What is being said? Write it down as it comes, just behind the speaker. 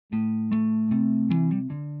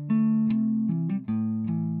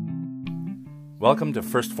Welcome to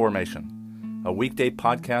First Formation, a weekday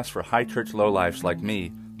podcast for high church lowlifes like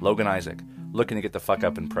me, Logan Isaac, looking to get the fuck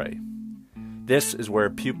up and pray. This is where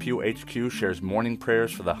Pew Pew HQ shares morning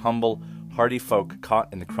prayers for the humble, hardy folk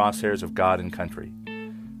caught in the crosshairs of God and country.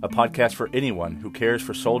 A podcast for anyone who cares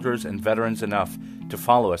for soldiers and veterans enough to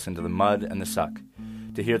follow us into the mud and the suck,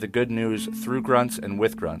 to hear the good news through grunts and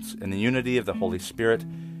with grunts in the unity of the Holy Spirit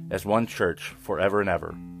as one church forever and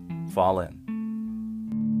ever. Fall in.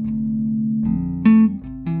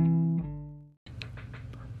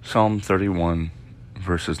 Psalm 31,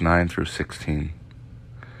 verses 9 through 16.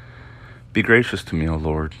 Be gracious to me, O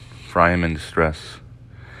Lord, for I am in distress.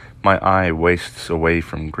 My eye wastes away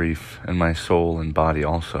from grief, and my soul and body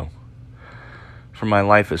also. For my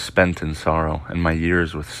life is spent in sorrow, and my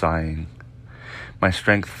years with sighing. My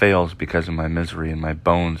strength fails because of my misery, and my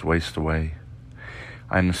bones waste away.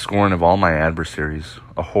 I am the scorn of all my adversaries,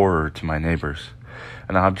 a horror to my neighbors,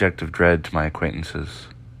 an object of dread to my acquaintances.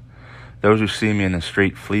 Those who see me in the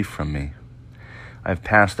street flee from me. I have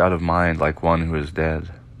passed out of mind like one who is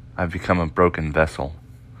dead. I have become a broken vessel.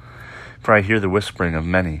 For I hear the whispering of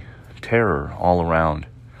many, terror all around,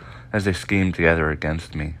 as they scheme together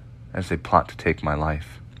against me, as they plot to take my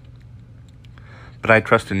life. But I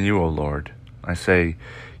trust in you, O Lord. I say,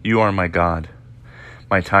 you are my God.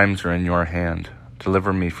 My times are in your hand.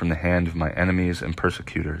 Deliver me from the hand of my enemies and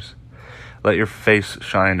persecutors. Let your face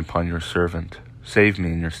shine upon your servant. Save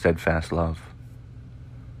me in your steadfast love.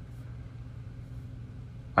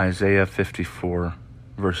 Isaiah 54,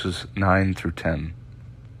 verses 9 through 10.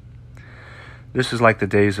 This is like the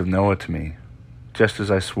days of Noah to me, just as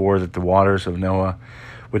I swore that the waters of Noah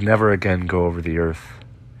would never again go over the earth.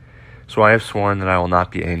 So I have sworn that I will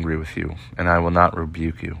not be angry with you, and I will not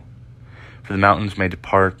rebuke you. For the mountains may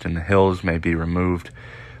depart, and the hills may be removed,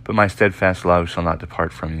 but my steadfast love shall not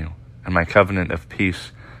depart from you, and my covenant of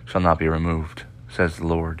peace shall not be removed, says the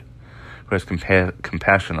Lord, who has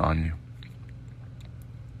compassion on you.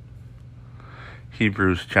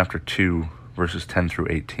 Hebrews chapter 2, verses 10 through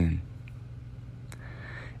 18.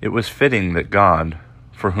 It was fitting that God,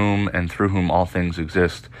 for whom and through whom all things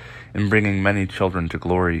exist, in bringing many children to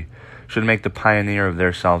glory, should make the pioneer of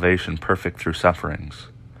their salvation perfect through sufferings.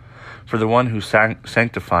 For the one who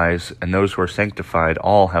sanctifies and those who are sanctified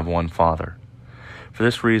all have one Father. For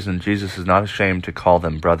this reason, Jesus is not ashamed to call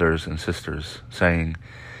them brothers and sisters, saying,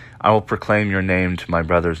 I will proclaim your name to my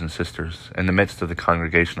brothers and sisters. In the midst of the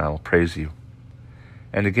congregation I will praise you.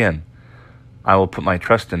 And again, I will put my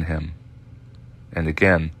trust in him. And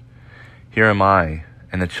again, here am I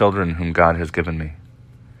and the children whom God has given me.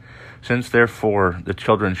 Since therefore the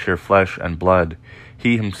children share flesh and blood,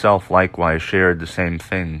 he himself likewise shared the same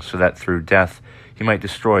things, so that through death he might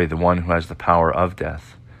destroy the one who has the power of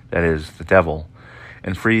death, that is, the devil,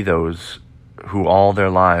 and free those who all their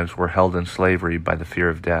lives were held in slavery by the fear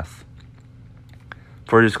of death.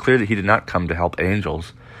 For it is clear that he did not come to help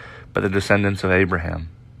angels, but the descendants of Abraham.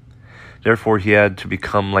 Therefore he had to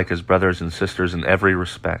become like his brothers and sisters in every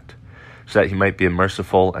respect, so that he might be a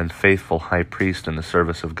merciful and faithful high priest in the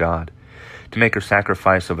service of God, to make a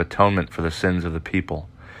sacrifice of atonement for the sins of the people,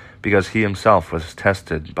 because he himself was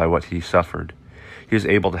tested by what he suffered. He is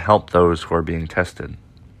able to help those who are being tested.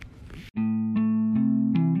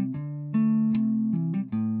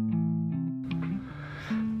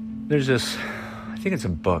 There's this, I think it's a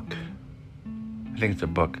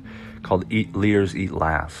book called Leaders Eat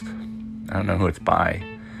Last. I don't know who it's by.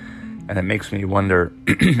 And it makes me wonder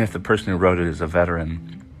if the person who wrote it is a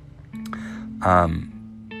veteran.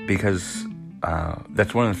 Because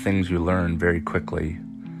that's one of the things you learn very quickly.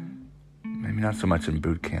 Maybe not so much in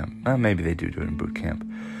boot camp. Well, maybe they do it in boot camp.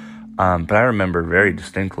 But I remember very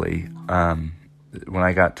distinctly when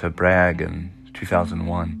I got to Bragg in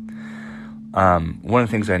 2001, one of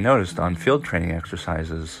the things I noticed on field training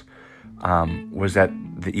exercises was that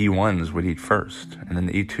the E1s would eat first, and then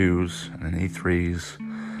the E2s, and then the E3s.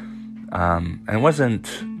 And it wasn't,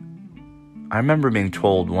 I remember being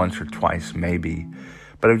told once or twice, maybe,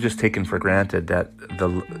 but it was just taken for granted that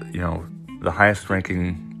the highest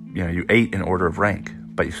ranking, you ate in order of rank,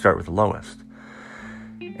 but you start with the lowest.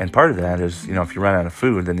 And part of that is, if you run out of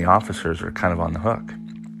food, then the officers are kind of on the hook.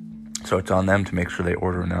 So it's on them to make sure they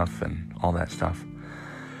order enough and all that stuff.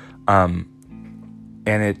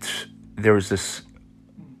 There was this,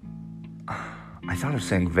 I thought I was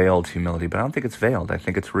saying veiled humility, but I don't think it's veiled. I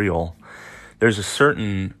think it's real. There's a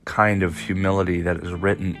certain kind of humility that is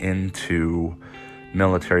written into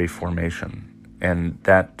military formation. And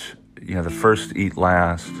that, the first eat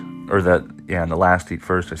last, and the last eat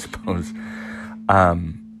first, I suppose.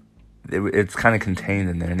 It's kind of contained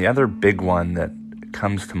in there. And the other big one that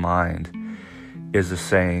comes to mind is a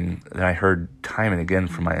saying that I heard time and again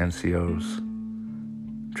from my NCOs.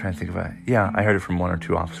 I'm trying to think of it. Yeah, I heard it from one or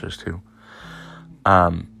two officers too.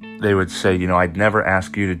 They would say, I'd never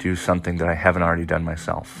ask you to do something that I haven't already done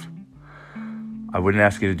myself. I wouldn't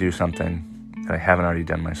ask you to do something that I haven't already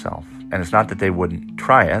done myself. And it's not that they wouldn't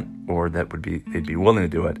try it or they'd be willing to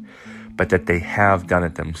do it, but that they have done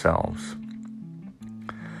it themselves.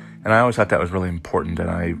 And I always thought that was really important, and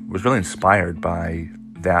I was really inspired by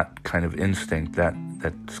that kind of instinct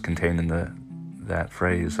that's contained in that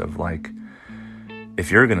phrase of like,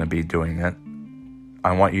 if you're going to be doing it,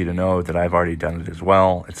 I want you to know that I've already done it as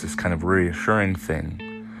well. It's this kind of reassuring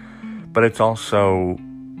thing. But it's also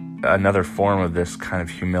another form of this kind of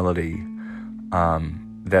humility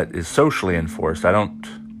that is socially enforced. I don't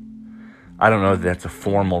know that that's a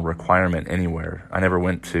formal requirement anywhere. I never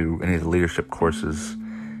went to any of the leadership courses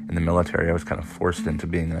in the military. I was kind of forced into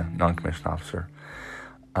being a non-commissioned officer.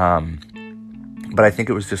 But I think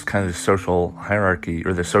it was just kind of the social hierarchy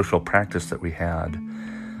or the social practice that we had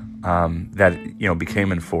that,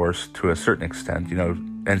 became enforced to a certain extent.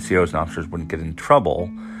 NCOs and officers wouldn't get in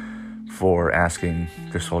trouble for asking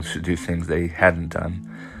their soldiers to do things they hadn't done.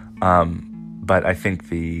 But I think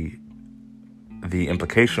the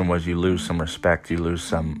implication was you lose some respect, you lose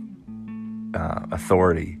some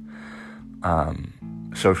authority,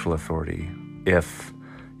 social authority, if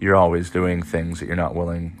you're always doing things that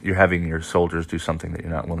you're having your soldiers do something that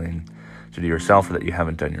you're not willing to do yourself or that you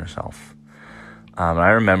haven't done yourself. I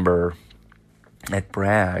remember at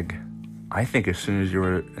Bragg, I think as soon as you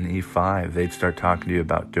were an E5, they'd start talking to you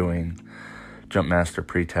about doing Jump Master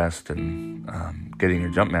pretest and getting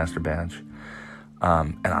your Jump Master badge.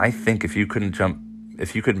 And I think if you couldn't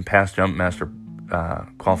pass Jump Master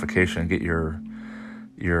qualification and get your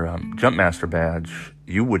Jump Master badge,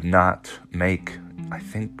 you would not make, I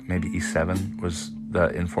think maybe E7 was the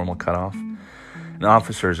informal cutoff. And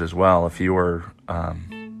officers as well, if you were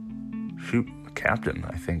captain,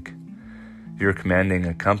 I think. If you were commanding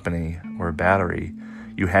a company or a battery,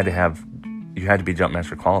 you had to be Jump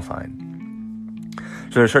Master qualified.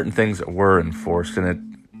 So there are certain things that were enforced, and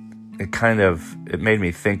it made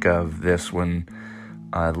me think of this when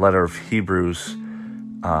the letter of Hebrews,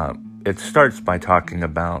 it starts by talking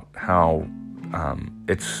about how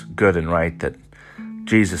it's good and right that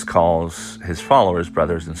Jesus calls his followers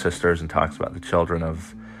brothers and sisters and talks about the children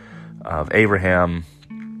of Abraham.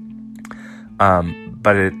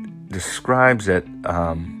 But it describes it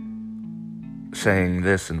saying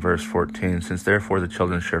this in verse 14, since therefore the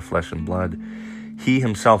children share flesh and blood, he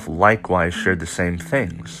himself likewise shared the same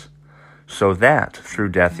things, so that through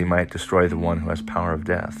death he might destroy the one who has power of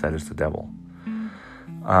death, that is the devil.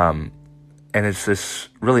 And it's this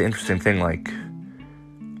really interesting thing, like,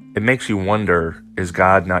 it makes you wonder, is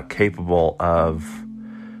God not capable of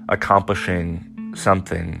accomplishing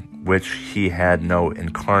something which he had no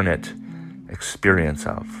incarnate experience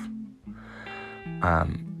of?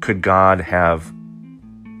 Could God have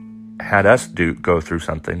had us go through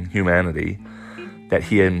something, humanity, that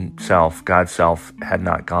he himself, God's self, had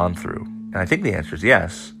not gone through? And I think the answer is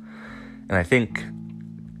yes. And I think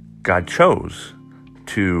God chose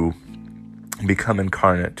to become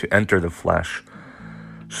incarnate, to enter the flesh,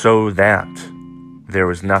 so that there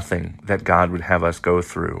was nothing that God would have us go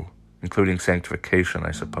through, including sanctification,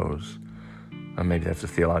 I suppose. Maybe that's a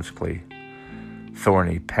theologically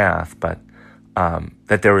thorny path, but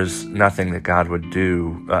that there was nothing that God would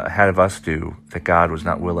do, had of us do, that God was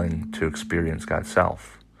not willing to experience God's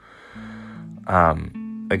self.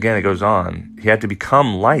 Again, it goes on. He had to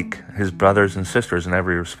become like his brothers and sisters in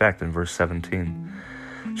every respect in verse 17,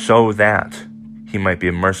 so that he might be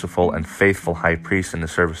a merciful and faithful high priest in the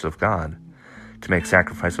service of God, to make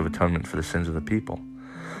sacrifice of atonement for the sins of the people.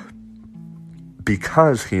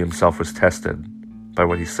 Because he himself was tested by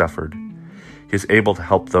what he suffered, he is able to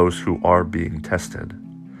help those who are being tested.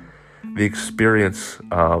 The experience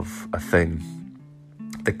of a thing,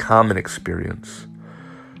 the common experience,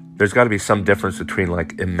 there's got to be some difference between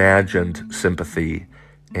like imagined sympathy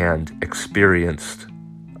and experienced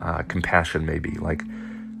compassion, maybe. Like,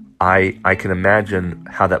 I can imagine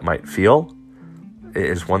how that might feel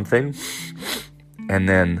is one thing, and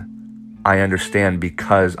then I understand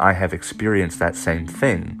because I have experienced that same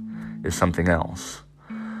thing is something else.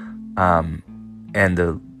 And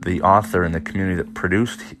the author and the community that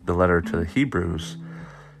produced the letter to the Hebrews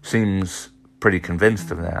seems pretty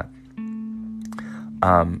convinced of that.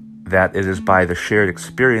 That it is by the shared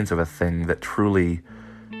experience of a thing that truly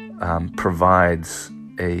provides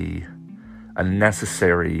a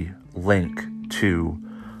necessary link to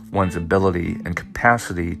one's ability and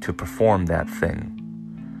capacity to perform that thing.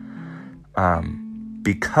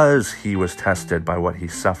 because he was tested by what he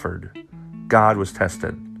suffered. God was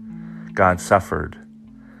tested. God suffered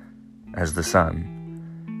as the Son.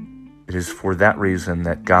 It is for that reason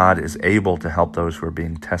that God is able to help those who are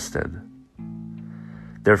being tested.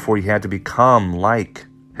 Therefore, he had to become like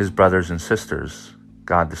his brothers and sisters,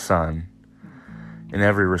 God the Son, in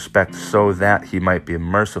every respect, so that he might be a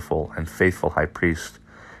merciful and faithful high priest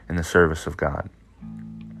in the service of God.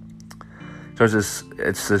 So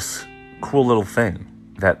it's this cool little thing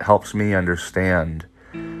that helps me understand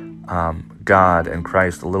God and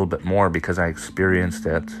Christ a little bit more, because I experienced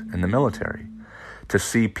it in the military. To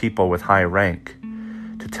see people with high rank,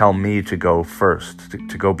 to tell me to go first,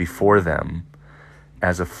 to go before them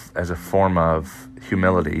as a form of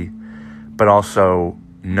humility, but also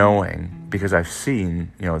knowing, because I've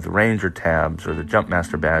seen, the Ranger tabs or the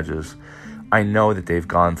Jumpmaster badges, I know that they've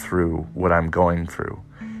gone through what I'm going through.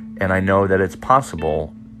 And I know that it's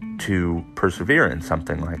possible to persevere in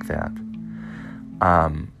something like that.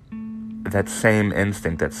 That same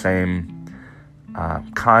instinct, that same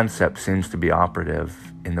concept seems to be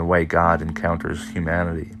operative in the way God encounters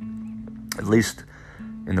humanity, at least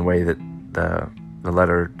in the way that the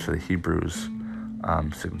letter to the Hebrews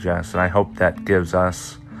suggests. And I hope that gives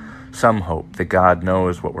us some hope that God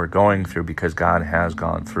knows what we're going through, because God has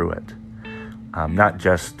gone through it. Not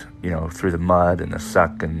just, through the mud and the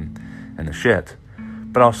suck and the shit,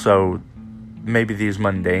 but also maybe these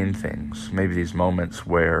mundane things, maybe these moments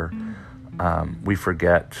where we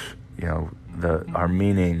forget, our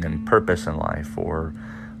meaning and purpose in life, or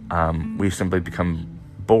we simply become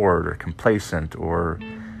bored or complacent, or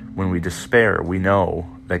when we despair, we know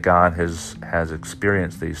that God has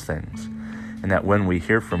experienced these things, and that when we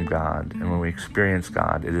hear from God and when we experience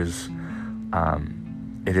God, it is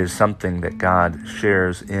something that God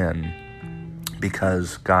shares in,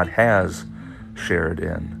 because God has shared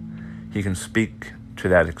in. He can speak to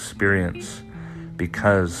that experience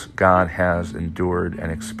because God has endured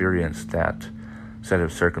and experienced that set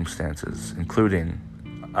of circumstances, including,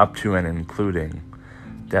 up to and including,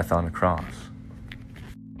 death on a cross.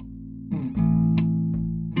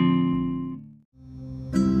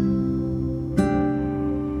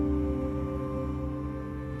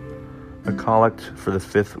 A collect for the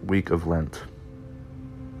 5th week of Lent.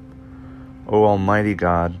 O Almighty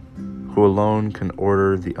God, who alone can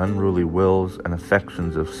order the unruly wills and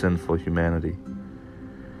affections of sinful humanity,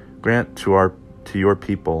 grant to your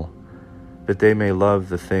people that they may love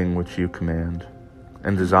the thing which you command,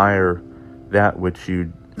 and desire that which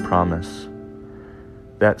you promise,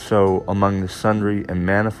 that so, among the sundry and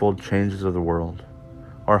manifold changes of the world,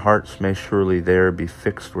 our hearts may surely there be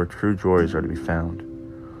fixed where true joys are to be found.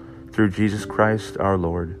 Through Jesus Christ our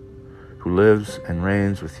Lord, who lives and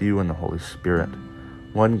reigns with you in the Holy Spirit,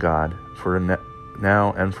 one God, for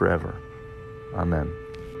now and forever. Amen.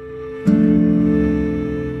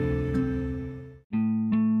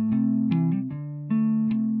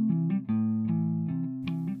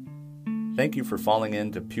 Thank you for falling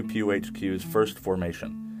into Pew Pew HQ's First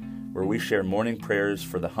Formation, where we share morning prayers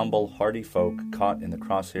for the humble, hardy folk caught in the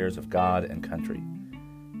crosshairs of God and country.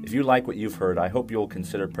 If you like what you've heard, I hope you'll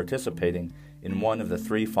consider participating in one of the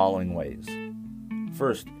 3 following ways.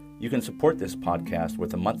 First, you can support this podcast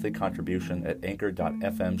with a monthly contribution at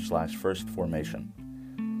anchor.fm/firstformation.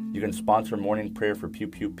 You can sponsor morning prayer for Pew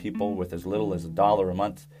Pew people with as little as $1 a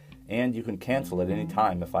month, and you can cancel at any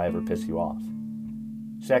time if I ever piss you off.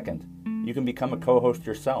 Second, you can become a co-host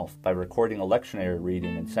yourself by recording a lectionary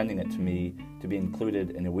reading and sending it to me to be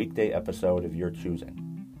included in a weekday episode of your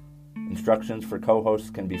choosing. Instructions for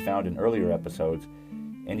co-hosts can be found in earlier episodes,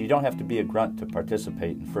 and you don't have to be a grunt to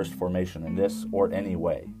participate in First Formation in this or any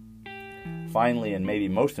way. Finally, and maybe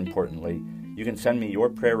most importantly, you can send me your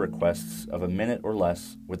prayer requests of a minute or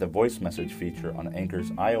less with a voice message feature on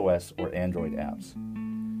Anchor's iOS or Android apps.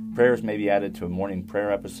 Prayers may be added to a morning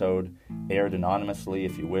prayer episode, aired anonymously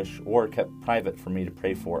if you wish, or kept private for me to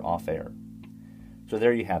pray for off-air. So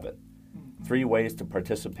there you have it, 3 ways to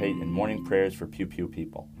participate in morning prayers for Pew Pew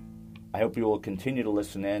people. I hope you will continue to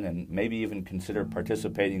listen in and maybe even consider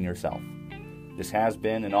participating yourself. This has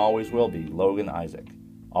been and always will be Logan Isaac.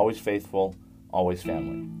 Always faithful, always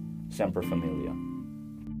family. Semper Familia.